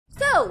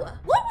So, what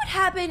would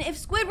happen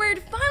if Squidward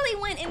finally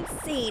went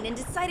insane and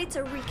decided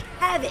to wreak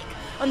havoc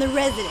on the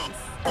residents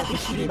of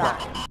Bikini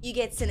Bottom? You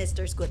get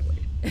Sinister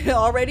Squidward.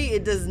 Already,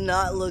 it does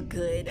not look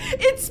good.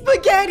 It's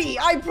spaghetti,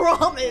 I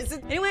promise.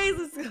 Anyways,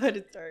 let's go ahead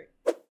and start.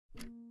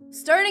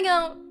 Starting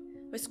out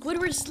with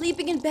Squidward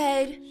sleeping in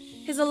bed,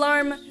 his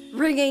alarm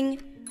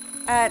ringing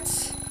at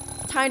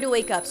time to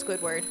wake up,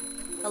 Squidward.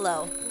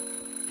 Hello.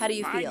 How do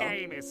you feel? My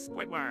name is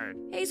Squidward.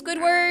 Hey,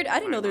 Squidward. I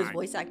didn't know there was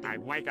voice acting. I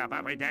wake up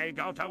every day,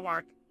 go to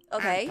work,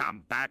 okay, and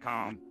come back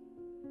home.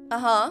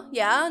 Uh-huh,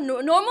 yeah.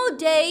 Normal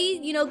day,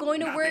 you know, going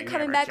to Nothing work,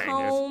 coming ever back changes.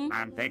 home.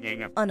 I'm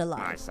thinking of Unalive.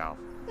 myself.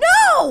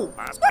 No!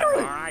 But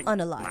Squidward!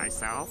 Unalive.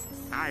 Myself,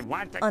 I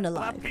want to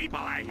Unalive. kill the people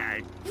I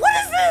hate. What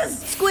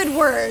is this?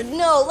 Squidward,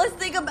 no,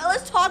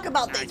 let's talk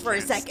about this for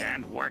a second. I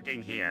can't stand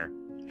working here.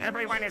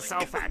 Everyone is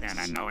so fat and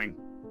annoying.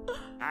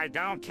 I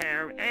don't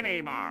care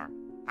anymore.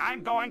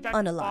 I'm going to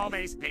Unalive. all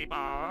these people.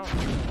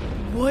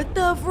 What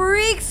the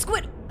freak?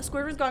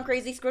 Squidward's gone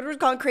crazy. Squidward's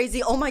gone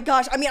crazy. Oh my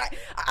gosh. I mean,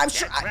 I'm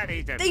sure.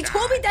 They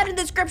told me that in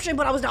the description,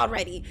 but I was not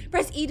ready.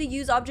 Press E to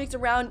use objects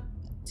around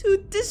to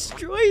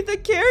destroy the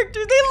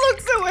characters. They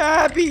look so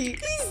happy.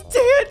 He's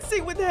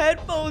dancing with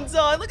headphones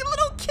on. Look at the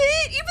little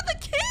kid. Even the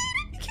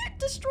kid. You can't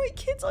destroy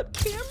kids on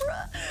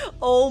camera.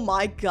 Oh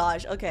my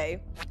gosh. Okay.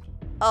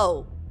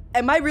 Oh,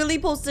 am I really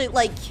supposed to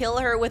like kill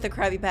her with a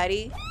Krabby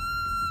Patty?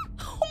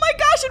 Oh my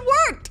gosh, it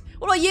worked.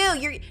 What about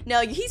you?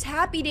 No, he's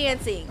happy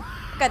dancing.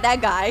 Look at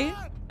that guy.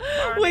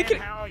 Wait,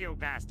 hell, you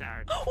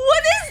bastard.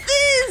 What is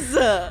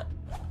this?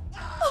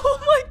 Oh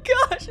my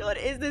gosh, what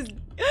is this?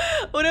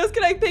 What else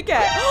can I pick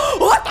at?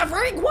 What the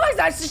freak? Why is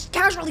that just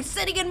casually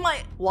sitting in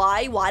my...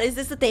 Why? Why is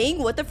this a thing?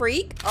 What the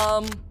freak?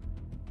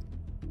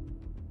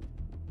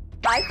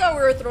 I thought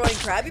we were throwing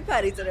Krabby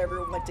Patties at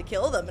everyone to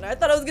kill them, and I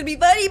thought it was gonna be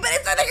funny, but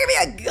instead they're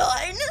giving me a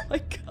gun? Oh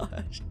my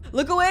gosh.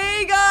 Look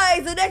away,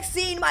 guys. The next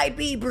scene might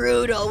be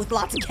brutal with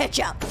lots of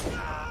ketchup.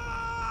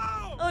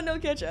 Oh, no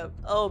ketchup.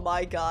 Oh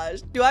my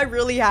gosh. Do I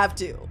really have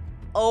to?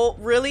 Oh,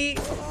 really?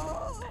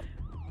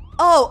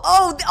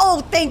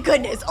 Oh, thank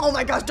goodness. Oh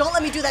my gosh, don't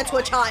let me do that to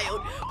a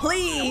child.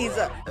 Please.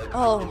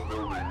 Oh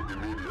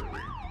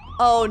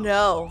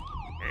no.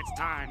 It's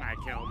time I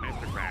kill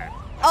Mr. Krabs.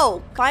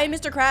 Oh, find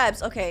Mr.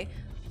 Krabs. Okay.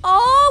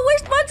 Oh,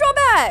 where's SpongeBob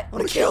at? I'm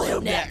gonna kill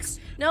him next.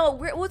 No,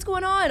 what's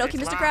going on? Okay,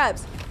 Mr.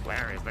 Krabs.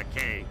 Where is the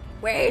key?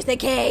 Where's the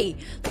key?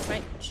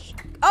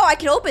 Oh, I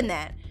can open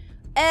that.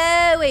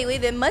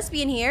 Wait, it must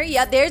be in here.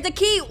 Yeah, there's the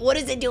key. What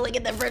is it doing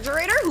in the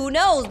refrigerator? Who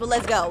knows, but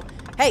let's go.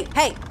 Hey,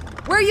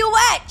 where you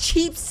at,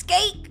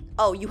 cheapskate?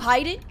 Oh, you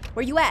hiding?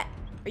 Where you at?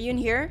 Are you in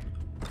here?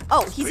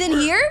 Oh, he's in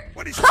here?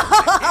 What is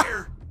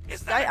here?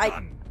 Is that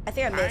I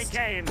think I missed. I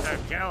came to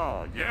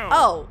kill you.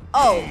 Oh,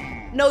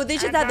 no, they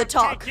just had the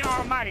talk. Take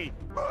your money.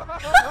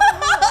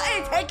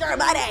 Take your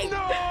money.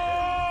 No!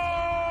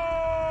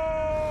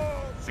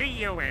 See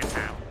you in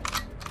hell.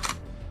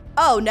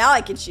 Oh, now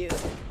I can shoot.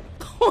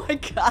 Oh my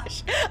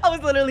gosh. I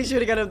was literally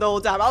shooting at him the whole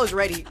time. I was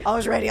ready. I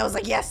was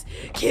like, yes,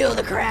 kill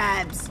the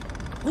crabs.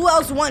 Who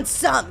else wants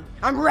some?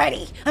 I'm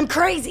ready. I'm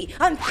crazy.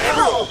 I'm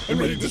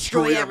ready to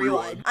destroy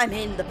everyone. I'm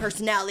in the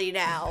personality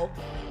now.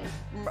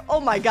 Oh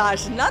my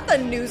gosh, not the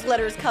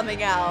newsletters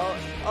coming out.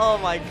 Oh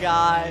my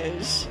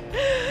gosh.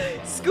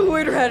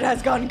 Squidward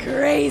has gone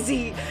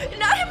crazy.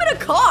 Not him in a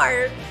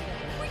car.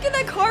 Where'd he get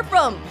that car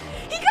from?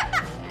 He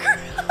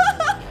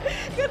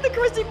got the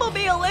Krusty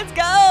Mobile. Let's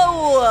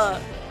go.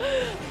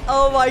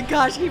 Oh my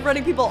gosh, he's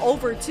running people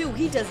over too.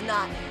 He does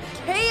not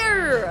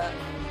care.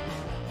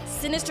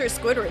 Sinister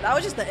Squidward. That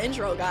was just the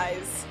intro,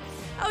 guys.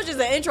 That was just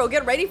the intro.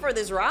 Get ready for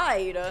this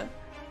ride.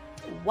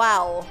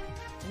 Wow.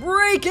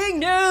 Breaking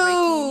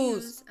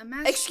news!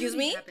 Excuse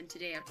me?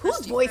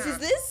 Whose voice is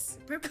this?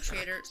 The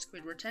perpetrator,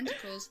 Squidward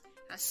Tentacles,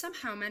 has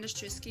somehow managed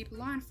to escape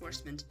law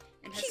enforcement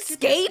and has He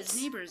kidnapped escaped?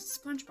 his neighbors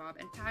SpongeBob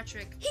and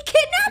Patrick. He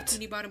kidnapped?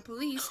 Bikini Bottom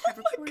police have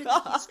my reported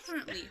that he's gosh.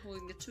 currently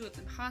holding the two of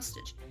them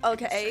hostage.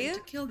 Okay. And threatened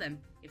to kill them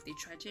if they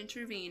try to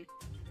intervene.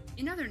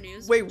 In other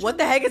news, Wait, what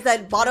the heck is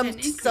that bottom an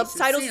increase in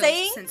subtitle sales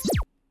saying? since-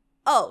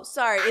 Oh,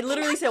 sorry. It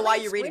literally cannot said why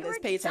believe you're reading this.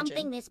 Squidward Pay did attention.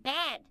 Something this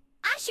bad.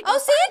 I should Oh, go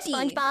find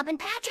Sandy. SpongeBob and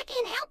Patrick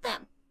and help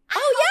them. I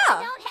Oh, hope yeah.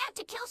 I don't have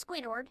to kill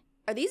Squidward.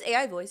 Are these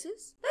AI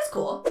voices? That's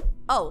cool.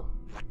 Oh.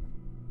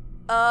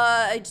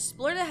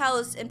 Explore the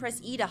house and press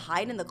E to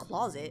hide in the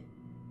closet.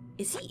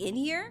 Is he in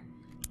here?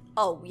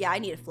 Oh, yeah, I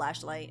need a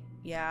flashlight.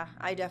 Yeah,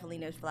 I definitely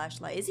need a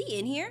flashlight. Is he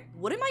in here?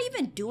 What am I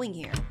even doing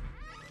here?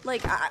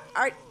 Like,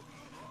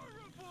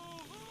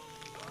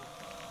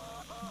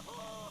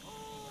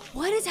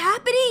 what is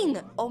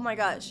happening? Oh my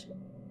gosh.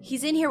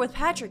 He's in here with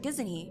Patrick,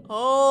 isn't he?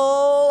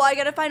 Oh, I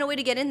gotta find a way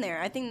to get in there.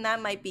 I think that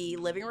might be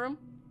living room.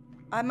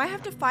 I might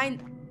have to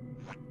find...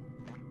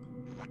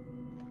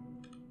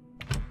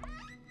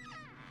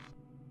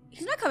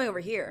 He's not coming over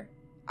here.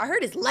 I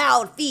heard his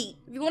loud feet.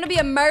 If you want to be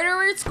a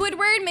murderer,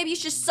 Squidward, maybe you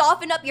should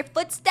soften up your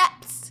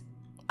footsteps.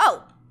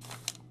 Oh,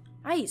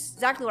 nice.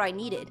 Exactly what I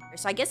needed.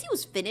 So I guess he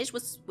was finished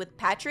with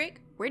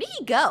Patrick. Where did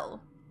he go?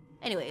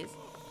 Anyways.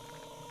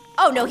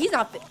 Oh, no, he's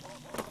not fit.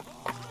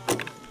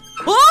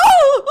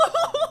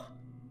 Oh!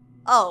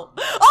 Oh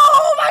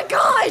my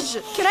gosh!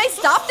 Can I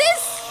stop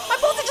this? Am I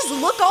supposed to just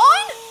look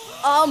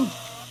on?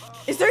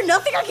 Is there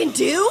nothing I can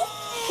do?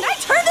 Can I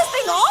turn this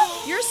thing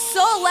off? You're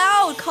so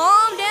loud.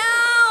 Calm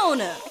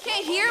down. I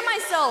can't hear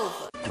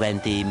myself.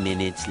 20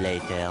 minutes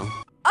later.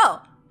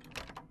 Oh.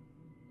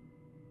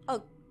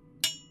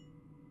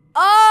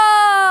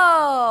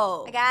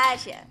 Oh! I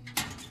gotcha.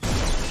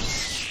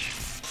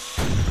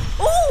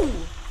 Ooh!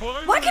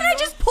 Why can't I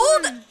just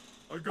pull the...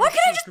 Why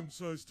can't I just...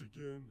 circumcised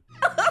again.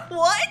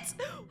 What?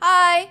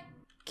 Hi.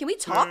 Can we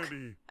talk?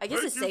 Sandy, I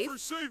guess it's safe. Thank you for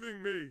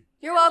saving me.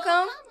 You're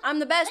welcome. I'm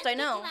the best, I Let's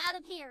know. get you out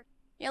of here.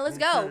 Yeah, let's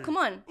go. Okay. Come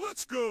on.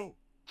 Let's go.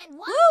 And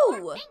one Woo!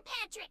 more thing,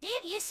 Patrick.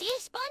 Did you see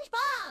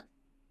SpongeBob?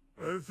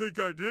 I think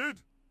I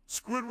did.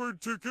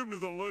 Squidward took him to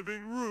the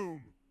living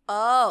room.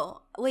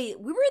 Oh. Wait,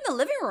 we were in the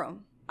living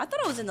room. I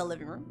thought I was in the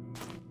living room.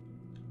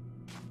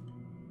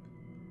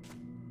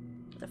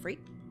 The freak?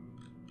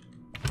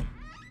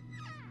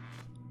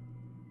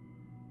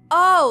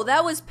 Oh,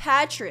 that was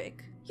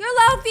Patrick. Your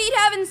loud feet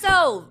haven't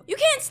solved. You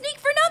can't sneak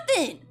for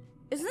nothing.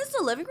 Isn't this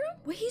the living room?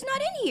 Wait, he's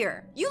not in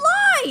here. You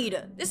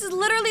lied. This is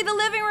literally the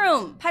living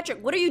room.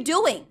 Patrick, what are you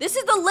doing? This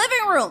is the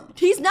living room.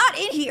 He's not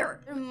in here.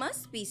 There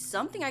must be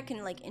something I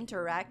can like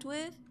interact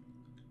with.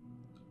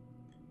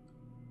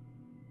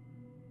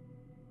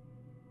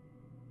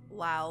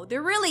 Wow,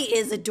 there really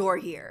is a door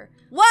here.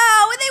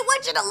 Wow, and they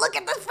want you to look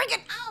at the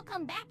freaking... I'll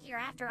come back here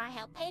after I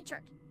help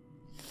Patrick.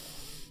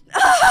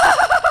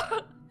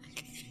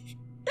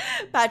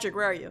 Patrick,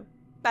 where are you?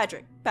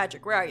 Patrick,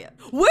 where are you?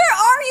 Where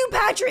are you,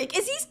 Patrick?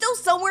 Is he still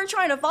somewhere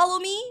trying to follow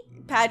me?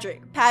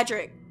 Patrick,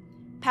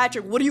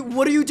 what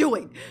are you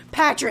doing?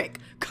 Patrick,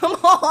 come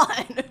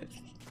on.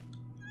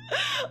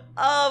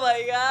 Oh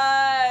my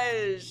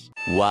gosh.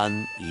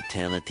 1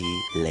 eternity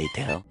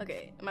later.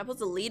 Okay, am I supposed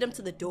to lead him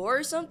to the door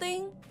or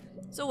something?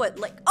 So what,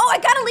 like, oh, I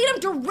gotta lead him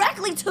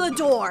directly to the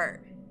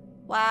door.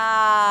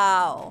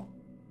 Wow.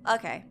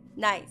 Okay,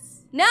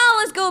 nice. Now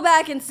let's go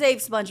back and save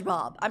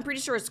SpongeBob. I'm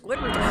pretty sure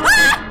Squidward.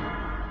 Ah!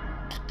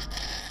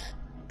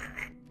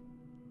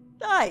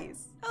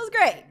 Nice. That was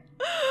great.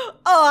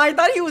 Oh, I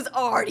thought he was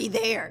already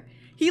there.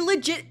 He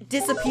legit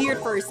disappeared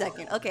for a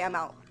second. Okay, I'm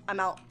out.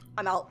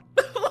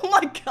 Oh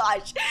my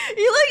gosh.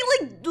 He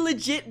like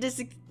legit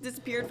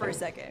disappeared for a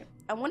second.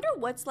 I wonder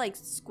what's like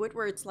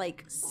Squidward's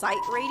like sight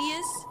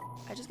radius.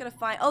 I just gotta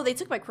find. Oh, they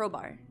took my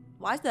crowbar.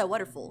 Why is that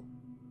water full?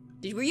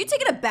 Were you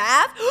taking a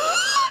bath?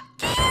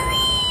 Gary!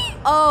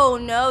 Oh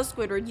no,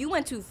 Squidward, you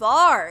went too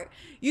far.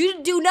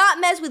 You do not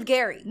mess with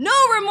Gary. No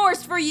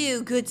remorse for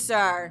you, good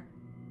sir.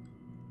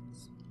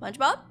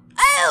 SpongeBob?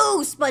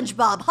 Oh,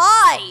 SpongeBob,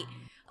 hi.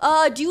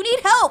 Do you need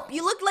help?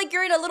 You look like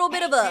you're in a little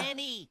bit of a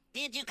Sandy,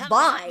 did you come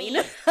bind. me?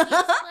 Yes,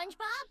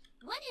 SpongeBob?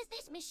 What is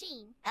this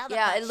machine? How the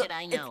Yeah, fuck should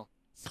I know?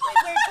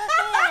 Squidward took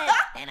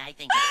it, and I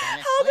think it's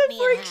gonna How split the me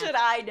in freak half. should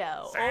I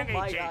know? Sandy Oh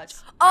my cheeks. gosh.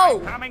 I'm Oh,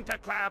 coming to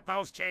clap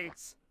those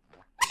cheeks.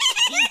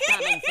 He's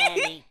coming,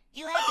 Sandy.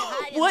 You have to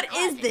hide in what the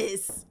is closet.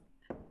 this?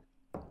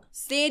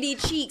 Sandy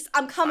cheeks.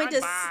 I'm coming to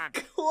SpongeBob,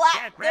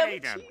 clap Get ready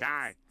them to cheeks.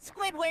 die.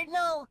 Squidward,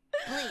 no.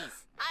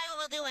 Please, I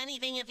will do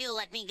anything if you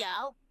let me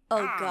go.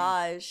 Oh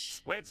gosh.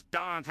 Squids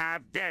don't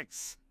have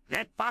dicks.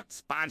 Get fucked,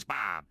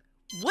 SpongeBob.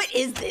 What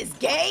is this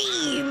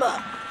game?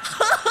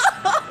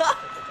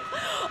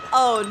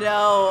 Oh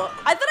no.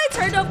 I thought I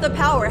turned off the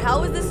power.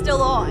 How is this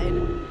still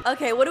on?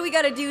 Okay, what do we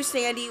gotta do,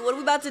 Sandy? What are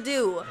we about to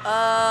do?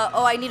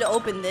 Oh, I need to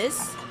open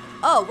this.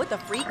 Oh, what the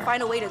freak?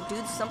 Find a way to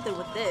do something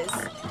with this.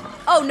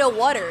 Oh, no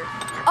water.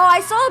 Oh, I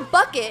saw a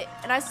bucket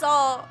and I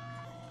saw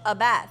a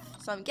bath.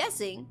 So I'm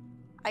guessing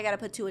I gotta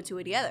put two and two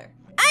together.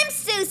 I'm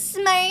so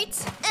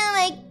smart. Oh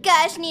my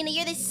gosh, Nina,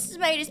 you're the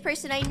smartest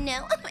person I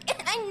know.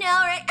 I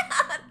know, right?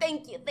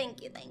 Thank you.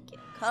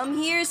 Come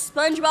here,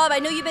 SpongeBob. I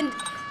know you've been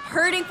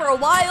hurting for a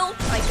while.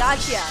 I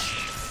gotcha.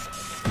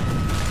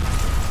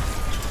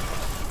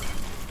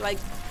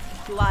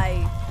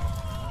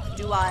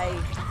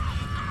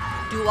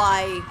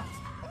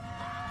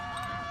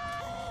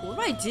 What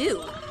do I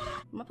do?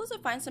 Am I supposed to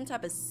find some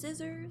type of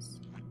scissors?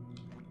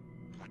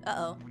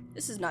 Uh-oh,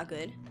 this is not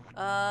good.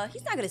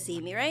 He's not gonna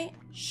see me, right?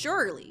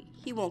 Surely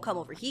he won't come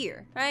over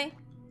here, right?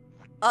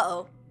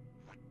 Uh-oh.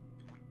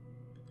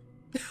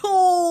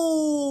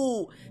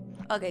 Oh!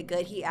 Okay,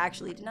 good. He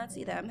actually did not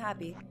see that. I'm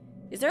happy.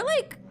 Is there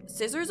like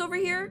scissors over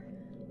here?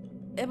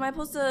 Am I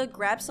supposed to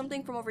grab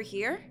something from over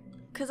here?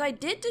 Cause I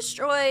did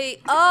destroy.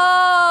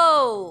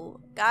 Oh,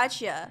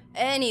 gotcha.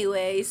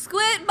 Anyway,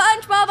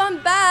 SpongeBob,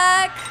 I'm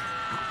back.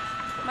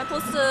 Am I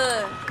supposed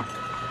to?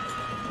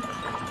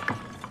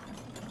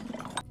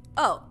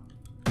 Oh.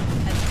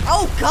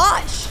 Oh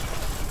gosh.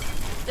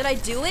 Did I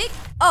do it?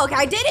 Oh, okay,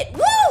 I did it.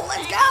 Woo!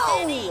 Let's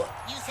go. You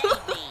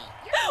saved me.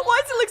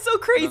 Why does it look so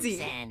Look, crazy?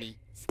 Sandy.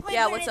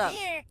 Yeah, Squidward what's is up?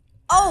 Here.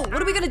 Oh, what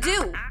are we gonna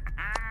do?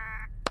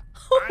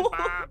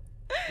 SpongeBob,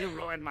 you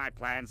ruined my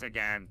plans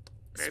again.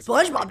 This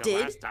SpongeBob won't be the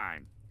did? last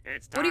time.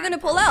 It's What are you time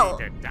gonna pull for me out?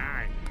 to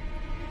die.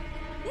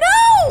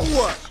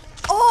 No!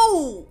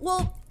 Oh,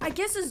 well, I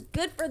guess it's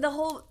good for the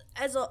whole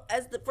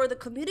for the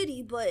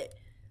community, but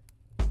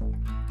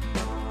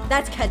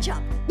that's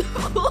ketchup.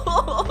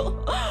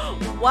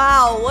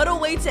 Wow, what a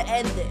way to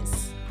end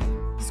this.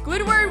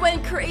 Squidward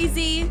went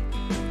crazy,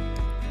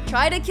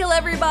 tried to kill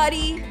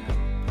everybody,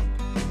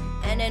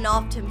 and then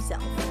offed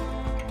himself.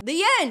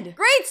 The end.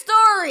 Great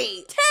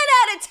story. 10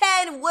 out of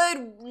 10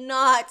 would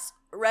not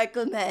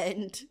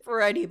recommend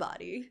for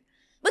anybody.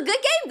 But good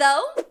game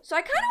though. So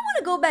I kind of want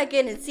to go back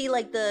in and see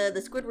like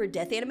the Squidward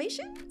death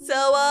animation.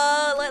 So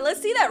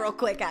let's see that real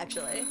quick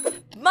actually.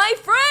 My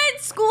friend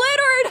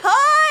Squidward,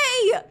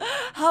 hi!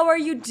 How are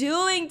you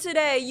doing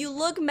today? You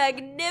look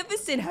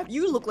magnificent.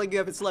 You look like you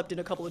haven't slept in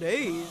a couple of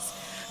days.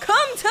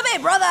 Come to me,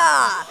 brother!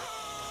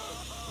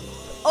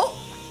 Oh.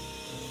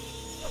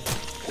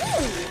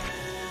 Ooh.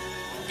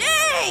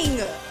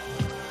 Dang!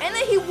 And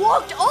then he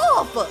walked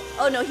off.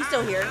 Oh no, he's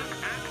still here.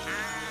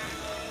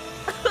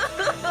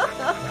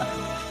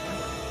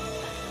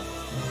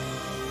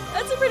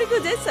 That's a pretty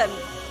cool death scene.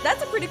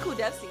 That's a pretty cool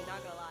death scene.